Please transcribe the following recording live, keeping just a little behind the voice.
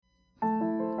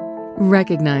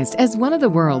Recognized as one of the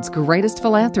world's greatest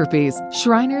philanthropies,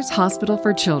 Shriners Hospital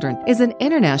for Children is an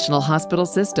international hospital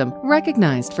system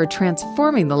recognized for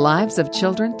transforming the lives of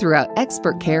children throughout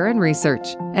expert care and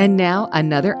research. And now,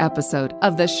 another episode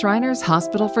of the Shriners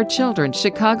Hospital for Children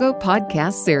Chicago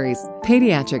podcast series,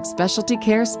 Pediatric Specialty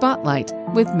Care Spotlight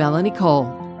with Melanie Cole.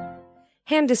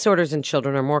 Hand disorders in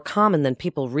children are more common than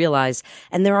people realize,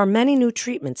 and there are many new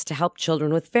treatments to help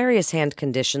children with various hand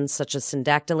conditions such as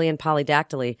syndactyly and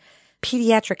polydactyly.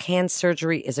 Pediatric hand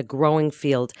surgery is a growing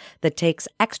field that takes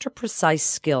extra precise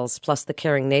skills plus the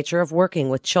caring nature of working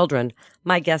with children.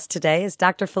 My guest today is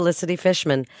Dr. Felicity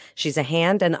Fishman. She's a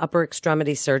hand and upper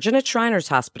extremity surgeon at Shriners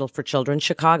Hospital for Children,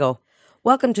 Chicago.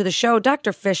 Welcome to the show.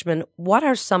 Dr. Fishman, what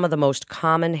are some of the most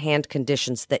common hand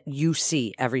conditions that you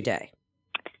see every day?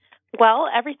 Well,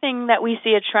 everything that we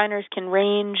see at Shriners can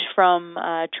range from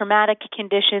traumatic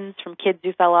conditions from kids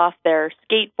who fell off their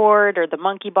skateboard or the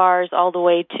monkey bars all the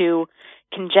way to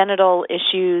congenital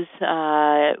issues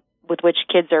with which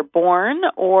kids are born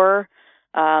or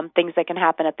things that can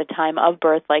happen at the time of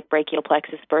birth like brachial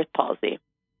plexus birth palsy.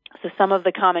 So some of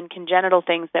the common congenital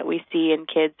things that we see in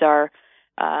kids are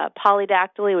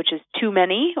polydactyly, which is too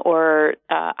many, or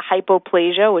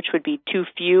hypoplasia, which would be too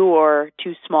few or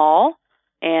too small.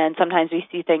 And sometimes we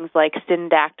see things like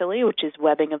syndactyly, which is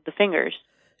webbing of the fingers.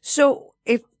 So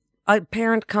if a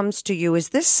parent comes to you, is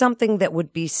this something that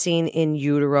would be seen in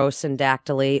utero,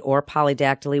 syndactyly, or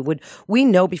polydactyly? Would we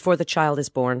know before the child is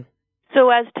born?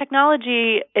 So as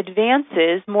technology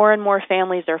advances, more and more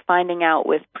families are finding out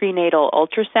with prenatal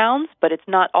ultrasounds, but it's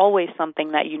not always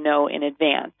something that you know in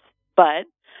advance. But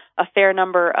a fair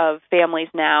number of families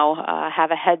now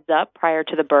have a heads up prior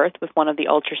to the birth with one of the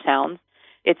ultrasounds.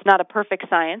 It's not a perfect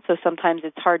science, so sometimes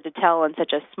it's hard to tell in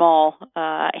such a small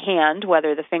hand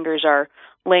whether the fingers are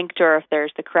linked or if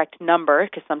there's the correct number,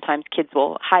 because sometimes kids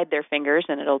will hide their fingers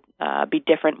and it'll be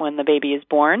different when the baby is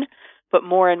born. But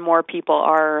more and more people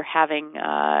are having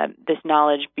this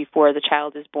knowledge before the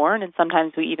child is born, and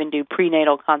sometimes we even do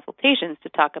prenatal consultations to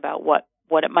talk about what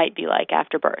it might be like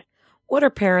after birth. What are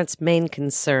parents' main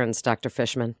concerns, Dr.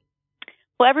 Fishman?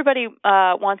 Well, everybody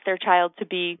wants their child to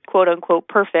be, quote-unquote,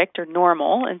 perfect or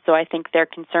normal, and so I think their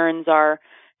concerns are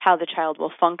how the child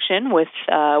will function with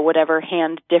whatever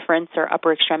hand difference or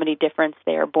upper extremity difference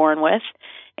they are born with,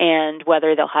 and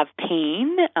whether they'll have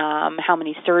pain, how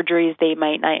many surgeries they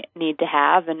might need to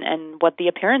have, and what the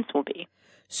appearance will be.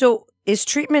 So is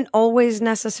treatment always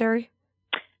necessary?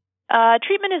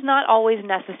 Treatment is not always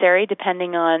necessary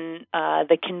depending on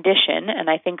the condition, and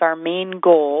I think our main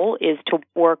goal is to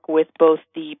work with both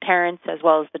the parents as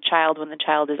well as the child when the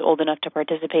child is old enough to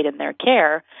participate in their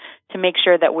care to make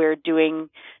sure that we're doing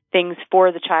things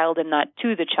for the child and not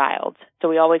to the child. So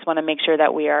we always want to make sure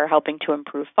that we are helping to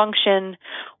improve function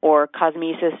or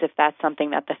cosmesis if that's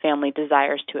something that the family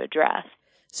desires to address.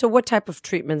 So what type of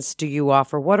treatments do you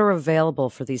offer? What are available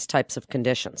for these types of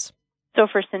conditions? So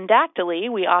for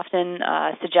syndactyly, we often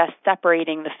suggest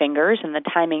separating the fingers, and the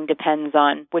timing depends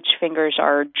on which fingers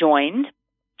are joined.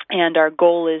 And our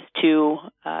goal is to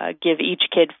give each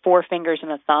kid 4 fingers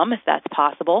and a thumb, if that's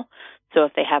possible. So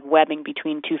if they have webbing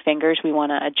between 2 fingers, we want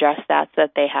to adjust that so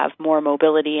that they have more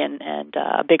mobility and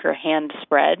a bigger hand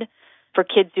spread. For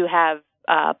kids who have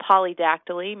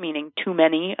polydactyly, meaning too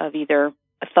many of either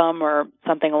a thumb or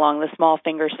something along the small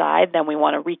finger side, then we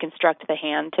want to reconstruct the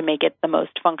hand to make it the most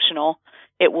functional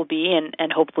it will be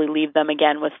and hopefully leave them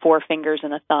again with 4 fingers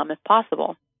and a thumb if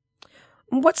possible.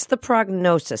 What's the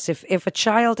prognosis? If a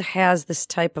child has this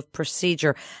type of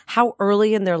procedure, how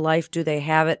early in their life do they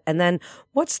have it? And then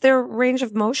what's their range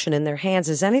of motion in their hands?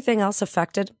 Is anything else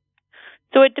affected?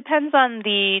 So it depends on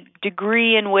the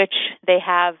degree in which they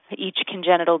have each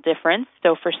congenital difference.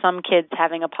 So for some kids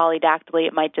having a polydactyly,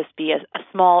 it might just be a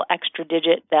small extra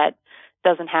digit that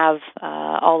doesn't have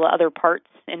all the other parts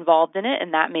involved in it,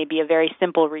 and that may be a very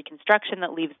simple reconstruction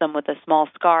that leaves them with a small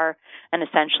scar and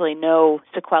essentially no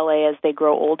sequelae as they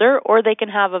grow older, or they can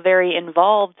have a very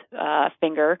involved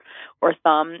finger or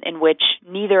thumb in which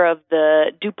neither of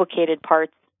the duplicated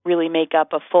parts really make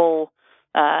up a full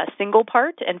single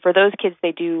part, and for those kids,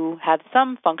 they do have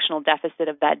some functional deficit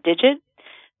of that digit.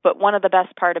 But one of the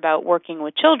best part about working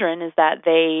with children is that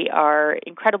they are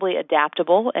incredibly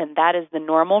adaptable, and that is the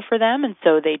normal for them, and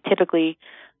so they typically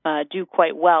do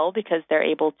quite well because they're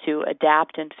able to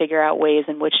adapt and figure out ways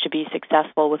in which to be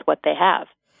successful with what they have.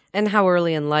 And how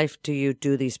early in life do you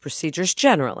do these procedures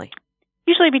generally?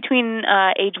 Usually between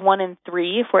age 1 and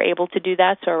 3, if we're able to do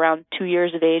that. So around 2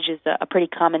 years of age is a pretty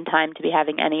common time to be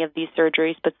having any of these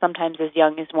surgeries, but sometimes as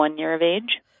young as 1 year of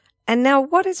age. And now,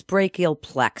 what is brachial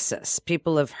plexus?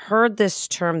 People have heard this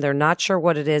term. They're not sure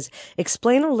what it is.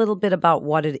 Explain a little bit about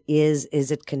what it is.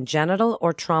 Is it congenital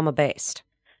or trauma-based?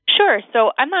 Sure.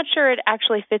 So I'm not sure it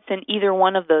actually fits in either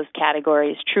one of those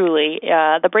categories, truly.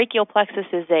 The brachial plexus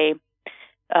is a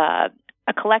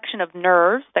collection of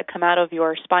nerves that come out of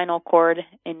your spinal cord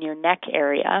in your neck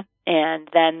area and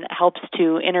then helps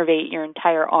to innervate your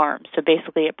entire arm. So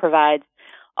basically it provides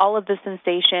all of the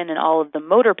sensation and all of the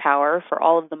motor power for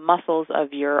all of the muscles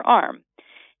of your arm.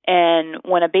 And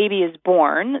when a baby is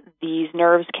born, these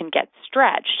nerves can get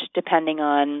stretched depending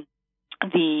on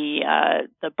the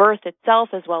birth itself,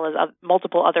 as well as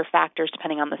multiple other factors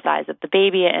depending on the size of the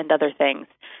baby and other things.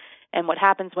 And what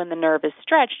happens when the nerve is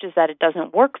stretched is that it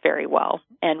doesn't work very well.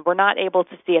 And we're not able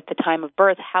to see at the time of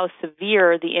birth how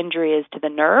severe the injury is to the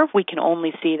nerve. We can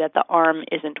only see that the arm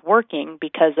isn't working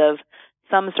because of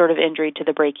some sort of injury to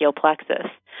the brachial plexus.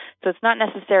 So it's not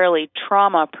necessarily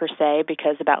trauma per se,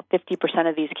 because about 50%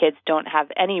 of these kids don't have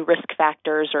any risk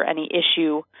factors or any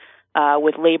issue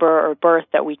with labor or birth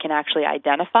that we can actually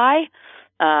identify.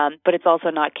 But it's also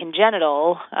not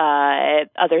congenital,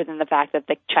 other than the fact that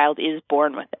the child is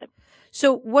born with it.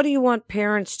 So what do you want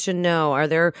parents to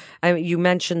know? You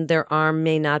mentioned their arm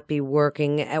may not be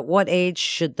working. At what age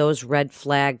should those red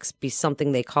flags be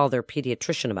something they call their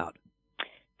pediatrician about?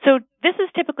 So this is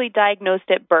typically diagnosed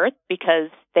at birth because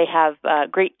they have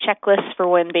great checklists for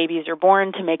when babies are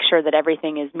born to make sure that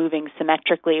everything is moving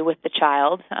symmetrically with the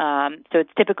child. So it's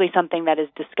typically something that is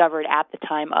discovered at the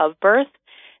time of birth.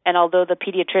 And although the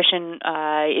pediatrician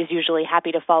is usually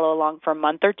happy to follow along for a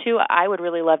month or two, I would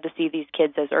really love to see these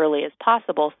kids as early as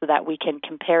possible so that we can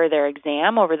compare their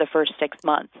exam over the first 6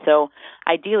 months. So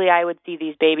ideally, I would see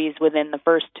these babies within the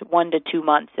first 1 to 2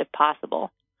 months if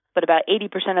possible. But about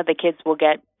 80% of the kids will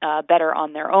get better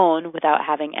on their own without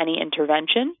having any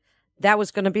intervention. That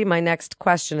was going to be my next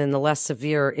question. In the less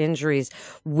severe injuries,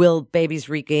 will babies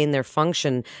regain their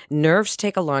function? Nerves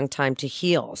take a long time to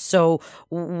heal. So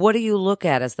what do you look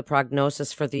at as the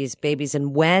prognosis for these babies,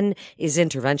 and when is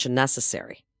intervention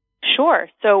necessary? Sure.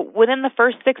 So within the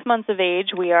first 6 months of age,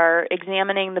 we are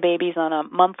examining the babies on a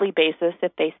monthly basis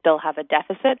if they still have a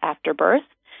deficit after birth.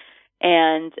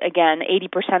 And again,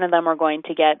 80% of them are going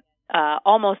to get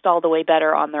almost all the way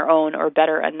better on their own, or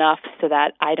better enough so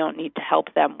that I don't need to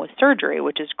help them with surgery,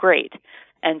 which is great.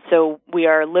 And so we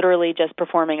are literally just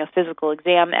performing a physical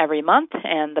exam every month,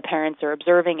 and the parents are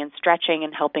observing and stretching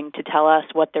and helping to tell us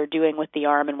what they're doing with the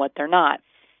arm and what they're not.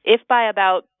 If by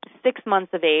about 6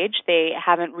 months of age they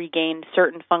haven't regained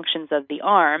certain functions of the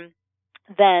arm,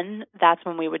 then that's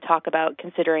when we would talk about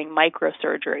considering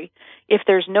microsurgery. If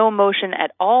there's no motion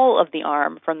at all of the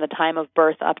arm from the time of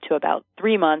birth up to about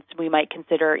 3 months, we might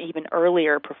consider even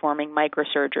earlier performing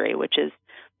microsurgery, which is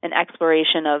an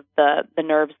exploration of the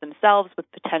nerves themselves with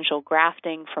potential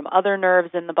grafting from other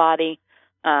nerves in the body,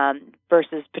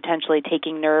 versus potentially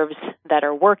taking nerves that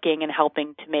are working and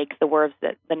helping to make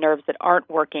the nerves that aren't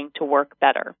working to work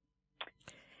better.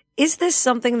 Is this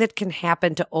something that can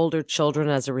happen to older children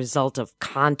as a result of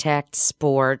contact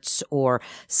sports or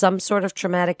some sort of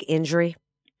traumatic injury?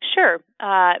 Sure.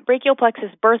 Brachial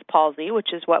plexus birth palsy,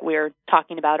 which is what we're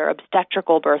talking about, or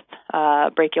obstetrical birth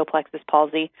brachial plexus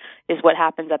palsy, is what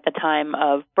happens at the time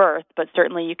of birth. But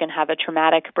certainly you can have a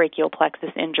traumatic brachial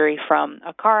plexus injury from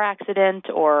a car accident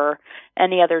or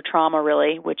any other trauma,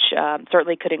 really, which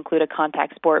certainly could include a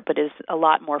contact sport, but is a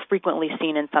lot more frequently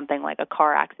seen in something like a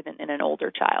car accident in an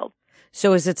older child.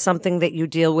 So is it something that you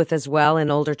deal with as well in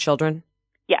older children?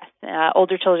 Yes,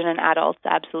 older children and adults,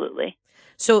 absolutely.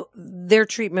 So their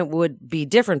treatment would be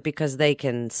different because they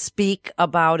can speak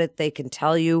about it. They can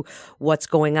tell you what's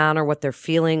going on or what they're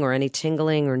feeling, or any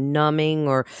tingling or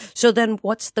numbing. So then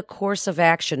what's the course of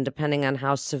action depending on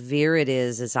how severe it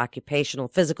is? Is occupational,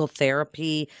 physical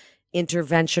therapy,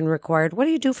 intervention required? What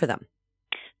do you do for them?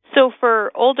 So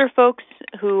for older folks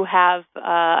who have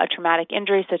a traumatic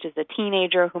injury, such as a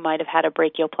teenager who might have had a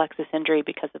brachial plexus injury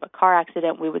because of a car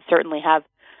accident, we would certainly have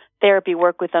therapy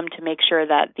work with them to make sure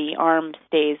that the arm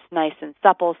stays nice and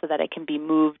supple so that it can be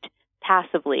moved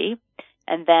passively.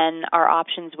 And then our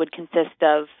options would consist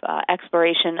of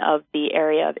exploration of the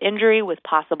area of injury with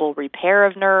possible repair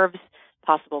of nerves,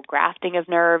 possible grafting of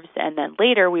nerves, and then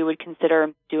later we would consider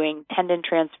doing tendon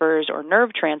transfers or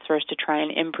nerve transfers to try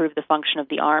and improve the function of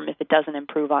the arm if it doesn't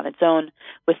improve on its own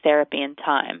with therapy and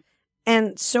time.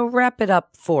 And so wrap it up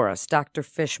for us, Dr.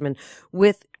 Fishman,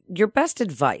 with your best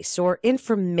advice or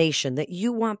information that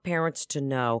you want parents to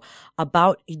know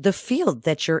about the field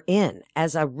that you're in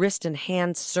as a wrist and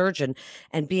hand surgeon,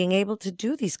 and being able to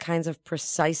do these kinds of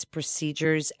precise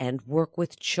procedures and work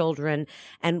with children,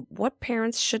 and what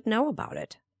parents should know about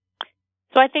it.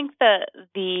 So I think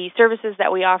the services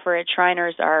that we offer at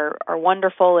Shriners are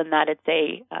wonderful in that it's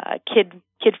a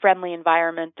kid-friendly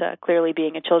environment, clearly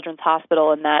being a children's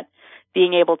hospital, and that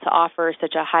being able to offer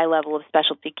such a high level of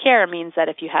specialty care means that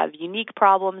if you have unique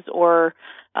problems or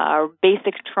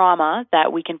basic trauma,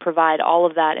 that we can provide all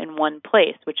of that in one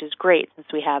place, which is great since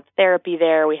we have therapy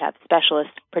there. We have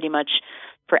specialists pretty much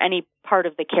for any part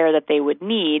of the care that they would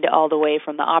need, all the way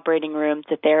from the operating room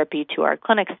to therapy to our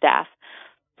clinic staff.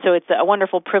 So it's a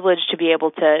wonderful privilege to be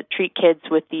able to treat kids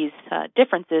with these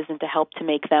differences and to help to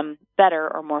make them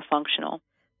better or more functional.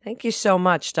 Thank you so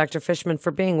much, Dr. Fishman,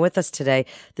 for being with us today.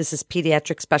 This is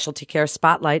Pediatric Specialty Care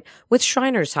Spotlight with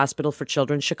Shriners Hospital for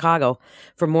Children, Chicago.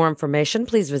 For more information,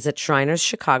 please visit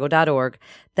shrinerschicago.org.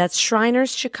 That's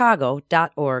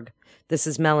shrinerschicago.org. This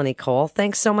is Melanie Cole.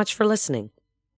 Thanks so much for listening.